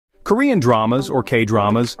Korean dramas, or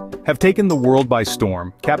K-dramas, have taken the world by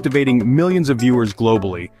storm, captivating millions of viewers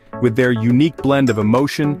globally, with their unique blend of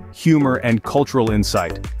emotion, humor, and cultural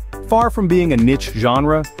insight. Far from being a niche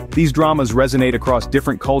genre, these dramas resonate across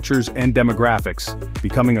different cultures and demographics,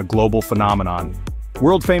 becoming a global phenomenon.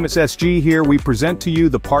 World-famous SG here, we present to you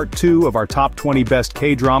the part 2 of our top 20 best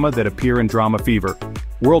K-drama that appear in Drama Fever.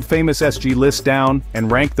 World-famous SG lists down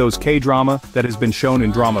and rank those K-drama that has been shown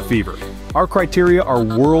in Drama Fever. Our criteria are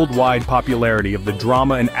worldwide popularity of the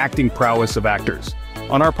drama and acting prowess of actors.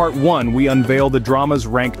 On our part 1, we unveil the dramas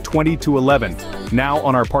ranked 20 to 11. Now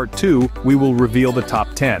on our part 2, we will reveal the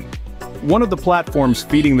top 10. One of the platforms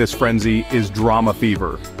feeding this frenzy is Drama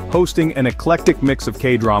Fever, hosting an eclectic mix of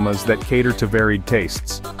K-dramas that cater to varied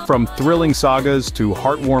tastes. From thrilling sagas to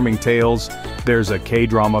heartwarming tales, there's a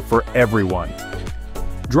K-drama for everyone.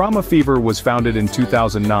 Drama Fever was founded in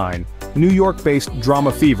 2009. New York-based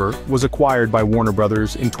Drama Fever was acquired by Warner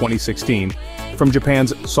Bros. In 2016 from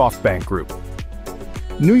Japan's SoftBank Group.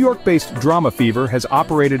 New York-based Drama Fever has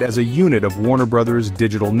operated as a unit of Warner Bros.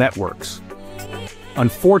 Digital networks.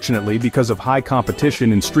 Unfortunately, because of high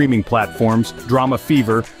competition in streaming platforms, Drama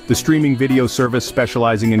Fever, the streaming video service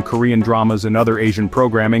specializing in Korean dramas and other Asian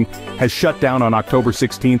programming, has shut down on October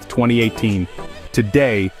 16, 2018.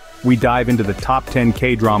 Today, we dive into the top 10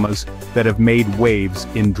 K-dramas that have made waves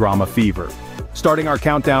in Drama Fever. Starting our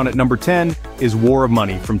countdown at number 10 is War of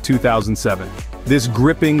Money from 2007. This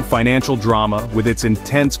gripping financial drama, with its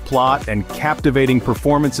intense plot and captivating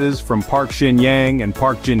performances from Park Shin-yang and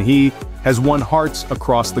Park Jin-hee, has won hearts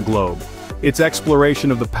across the globe. Its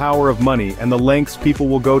exploration of the power of money and the lengths people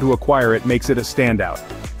will go to acquire it makes it a standout.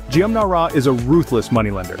 Jeom-na-ra is a ruthless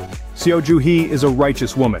moneylender. Seo Joo-hee is a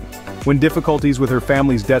righteous woman. When difficulties with her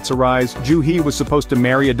family's debts arise, Joo-hee was supposed to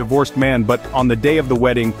marry a divorced man, but on the day of the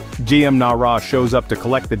wedding, Jeom-na-ra shows up to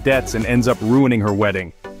collect the debts and ends up ruining her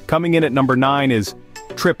wedding. Coming in at number 9 is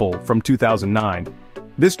Triple from 2009.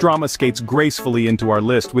 This drama skates gracefully into our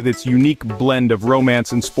list with its unique blend of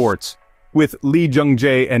romance and sports. With Lee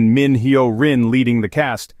Jung-jae and Min Hyo-rin leading the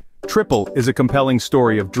cast, Triple is a compelling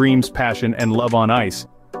story of dreams, passion, and love on ice.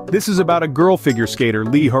 This is about a girl figure skater,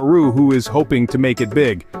 Lee Haru, who is hoping to make it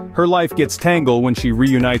big. Her life gets tangled when she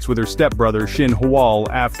reunites with her stepbrother Shin Hwal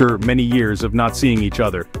after many years of not seeing each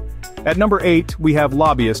other. At number 8, we have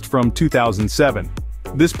Lobbyist from 2007.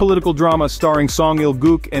 This political drama starring Song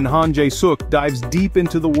Il-guk and Han Jae-suk dives deep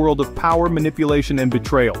into the world of power, manipulation, and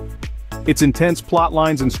betrayal. Its intense plot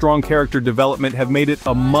lines and strong character development have made it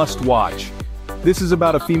a must-watch. This is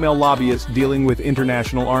about a female lobbyist dealing with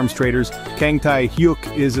international arms traders. Kang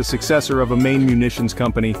Tae-hyuk is a successor of a main munitions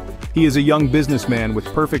company. He is a young businessman with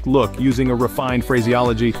perfect look, using a refined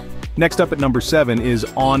phraseology. Next up at number 7 is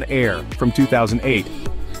On Air from 2008.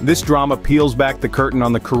 This drama peels back the curtain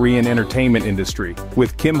on the Korean entertainment industry,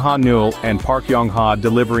 with Kim Ha-neul and Park Young-ha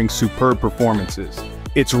delivering superb performances.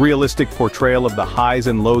 Its realistic portrayal of the highs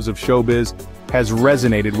and lows of showbiz has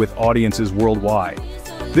resonated with audiences worldwide.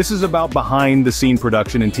 This is about behind-the-scene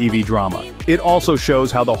production in TV drama. It also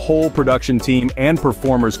shows how the whole production team and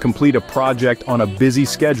performers complete a project on a busy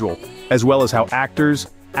schedule, as well as how actors,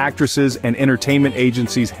 actresses, and entertainment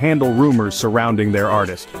agencies handle rumors surrounding their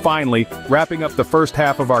artist. Finally, wrapping up the first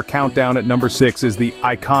half of our countdown at number 6 is the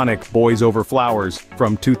iconic Boys Over Flowers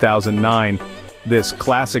from 2009. This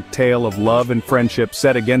classic tale of love and friendship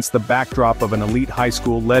set against the backdrop of an elite high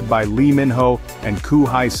school led by Lee Min-ho and Koo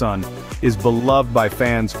Hae-sun is beloved by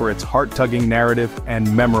fans for its heart-tugging narrative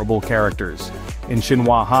and memorable characters. In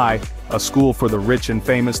Shinhwa High, a school for the rich and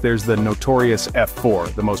famous, there's the notorious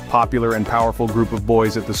F4, the most popular and powerful group of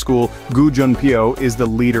boys at the school. Gu Junpyo is the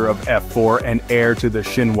leader of F4 and heir to the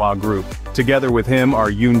Shinhwa group. Together with him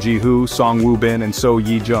are Yoon Ji-hoo, Song Woo-bin, and So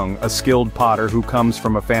Yi-jung, a skilled potter who comes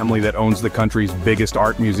from a family that owns the country's biggest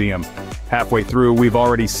art museum. Halfway through, we've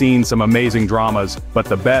already seen some amazing dramas, but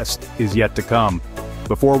the best is yet to come.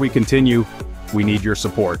 Before we continue, we need your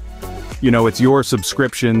support. You know, it's your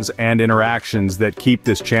subscriptions and interactions that keep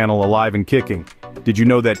this channel alive and kicking. Did you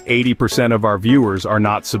know that 80% of our viewers are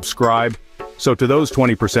not subscribed? So to those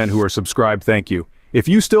 20% who are subscribed, thank you. If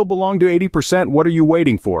you still belong to 80%, what are you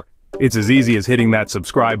waiting for? It's as easy as hitting that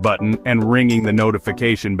subscribe button and ringing the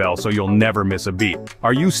notification bell so you'll never miss a beat.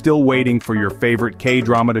 Are you still waiting for your favorite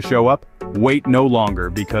K-drama to show up? Wait no longer,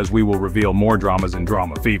 because we will reveal more dramas in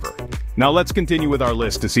Drama Fever. Now let's continue with our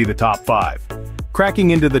list to see the top 5.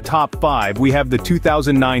 Cracking into the top 5, we have the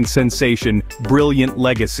 2009 sensation Brilliant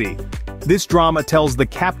Legacy. This drama tells the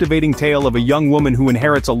captivating tale of a young woman who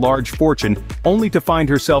inherits a large fortune, only to find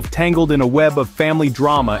herself tangled in a web of family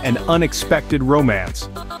drama and unexpected romance.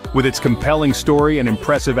 With its compelling story and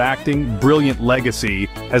impressive acting, Brilliant Legacy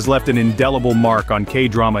has left an indelible mark on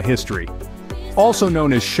K-drama history. Also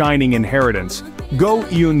known as Shining Inheritance, Go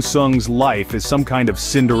Eun-sung's life is some kind of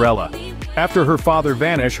Cinderella. After her father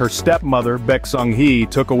vanished, her stepmother, Baek Sung-hee,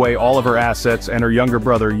 took away all of her assets, and her younger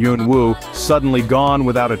brother, Yoon-woo, suddenly gone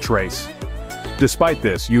without a trace. Despite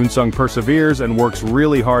this, Yoon-sung perseveres and works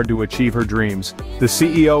really hard to achieve her dreams. The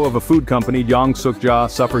CEO of a food company, Yang Suk-ja,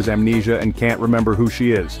 suffers amnesia and can't remember who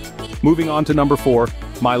she is. Moving on to number 4,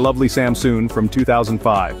 My Lovely Samsoon from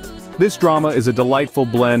 2005. This drama is a delightful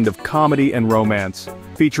blend of comedy and romance,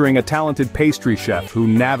 featuring a talented pastry chef who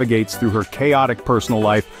navigates through her chaotic personal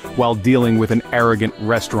life while dealing with an arrogant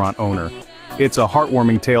restaurant owner. It's a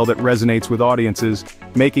heartwarming tale that resonates with audiences,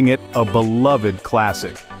 making it a beloved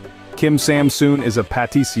classic. Kim Samsoon is a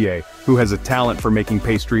pâtissier who has a talent for making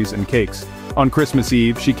pastries and cakes. On Christmas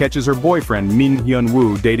Eve, she catches her boyfriend Min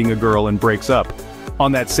Hyun-woo dating a girl and breaks up.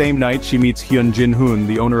 On that same night, she meets Hyun Jin-hoon,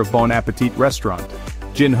 the owner of Bon Appetit restaurant.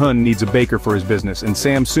 Jin-hoon needs a baker for his business, and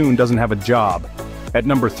Samsoon doesn't have a job. At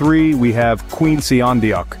number 3, we have Queen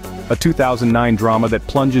Seondeok, a 2009 drama that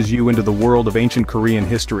plunges you into the world of ancient Korean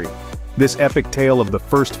history. This epic tale of the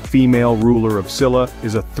first female ruler of Silla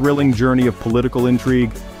is a thrilling journey of political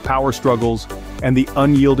intrigue, power struggles, and the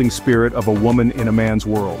unyielding spirit of a woman in a man's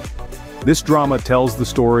world. This drama tells the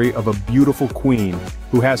story of a beautiful queen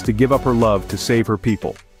who has to give up her love to save her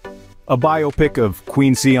people. A biopic of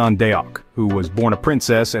Queen Seondeok, who was born a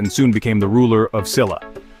princess and soon became the ruler of Silla,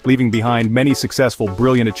 leaving behind many successful,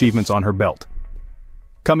 brilliant achievements on her belt.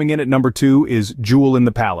 Coming in at number 2 is Jewel in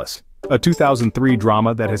the Palace, a 2003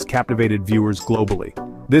 drama that has captivated viewers globally.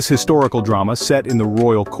 This historical drama, set in the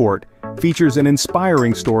royal court, features an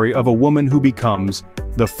inspiring story of a woman who becomes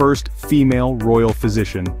the first female royal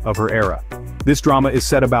physician of her era. This drama is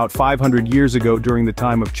set about 500 years ago during the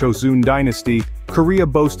time of Chosun dynasty. Korea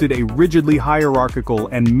boasted a rigidly hierarchical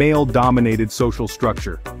and male-dominated social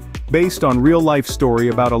structure, based on real-life story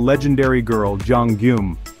about a legendary girl, Jang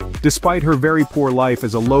Gyum. Despite her very poor life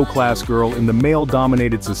as a low-class girl in the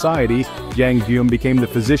male-dominated society, Jang Gyum became the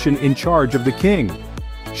physician in charge of the king.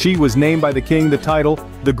 She was named by the king the title,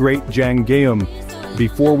 the Great Jang Gyum.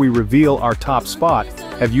 Before we reveal our top spot,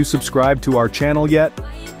 have you subscribed to our channel yet?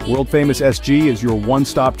 World Famous SG is your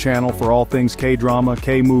one-stop channel for all things K-drama,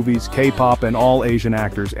 K-movies, K-pop, and all Asian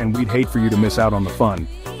actors, and we'd hate for you to miss out on the fun.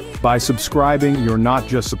 By subscribing, you're not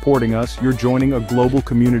just supporting us, you're joining a global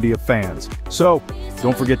community of fans. So,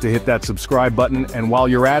 don't forget to hit that subscribe button, and while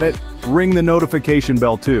you're at it, ring the notification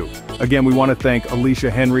bell too. Again, we want to thank Alicia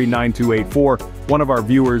Henry 9284, one of our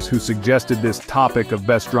viewers who suggested this topic of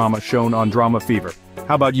best drama shown on Drama Fever.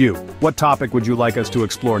 How about you? What topic would you like us to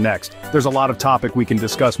explore next? There's a lot of topic we can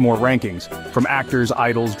discuss more rankings, from actors,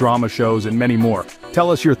 idols, drama shows, and many more.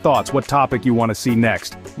 Tell us your thoughts, what topic you want to see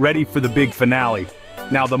next. Ready for the big finale.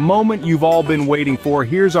 Now the moment you've all been waiting for,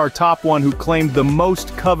 here's our top one who claimed the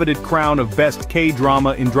most coveted crown of best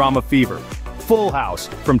K-drama in Drama Fever. Full House,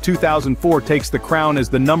 from 2004, takes the crown as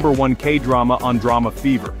the #1 K-drama on Drama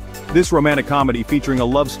Fever. This romantic comedy featuring a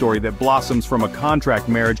love story that blossoms from a contract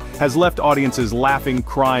marriage has left audiences laughing,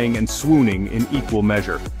 crying, and swooning in equal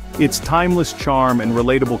measure. Its timeless charm and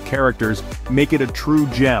relatable characters make it a true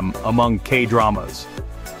gem among K-dramas.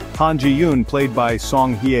 Han Ji-yoon, played by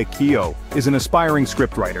Song Hye-kyo, is an aspiring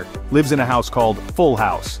scriptwriter, lives in a house called Full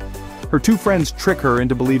House. Her two friends trick her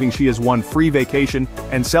into believing she has won free vacation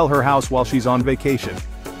and sell her house while she's on vacation.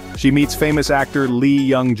 She meets famous actor Lee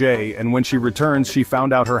Young-jae, and when she returns she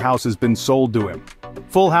found out her house has been sold to him.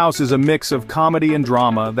 Full House is a mix of comedy and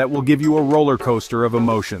drama that will give you a roller coaster of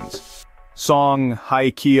emotions. Song,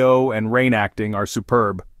 Hye-kyo, and rain acting are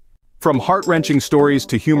superb. From heart-wrenching stories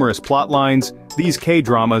to humorous plot lines, these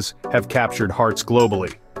K-dramas have captured hearts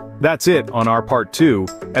globally. That's it on our part 2,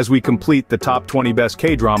 as we complete the top 20 best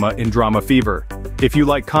K-drama in Drama Fever. If you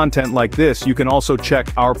like content like this, you can also check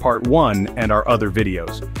our part 1 and our other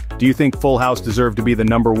videos. Do you think Full House deserved to be the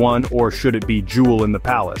 #1, or should it be Jewel in the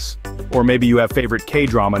Palace? Or maybe you have favorite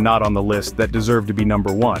K-drama not on the list that deserve to be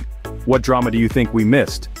 #1. What drama do you think we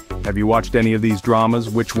missed? Have you watched any of these dramas?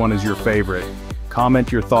 Which one is your favorite?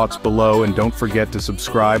 Comment your thoughts below, and don't forget to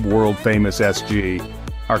subscribe. World Famous SG.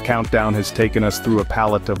 Our countdown has taken us through a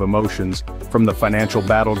palette of emotions, from the financial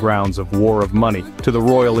battlegrounds of War of Money to the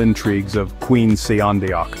royal intrigues of Queen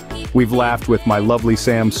Seondeok. We've laughed with My Lovely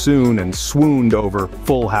Samsoon and swooned over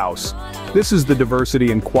Full House. This is the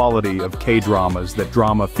diversity and quality of K-dramas that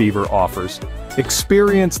Drama Fever offers.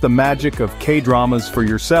 Experience the magic of K-dramas for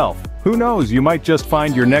yourself. Who knows, you might just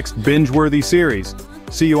find your next binge-worthy series.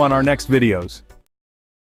 See you on our next videos.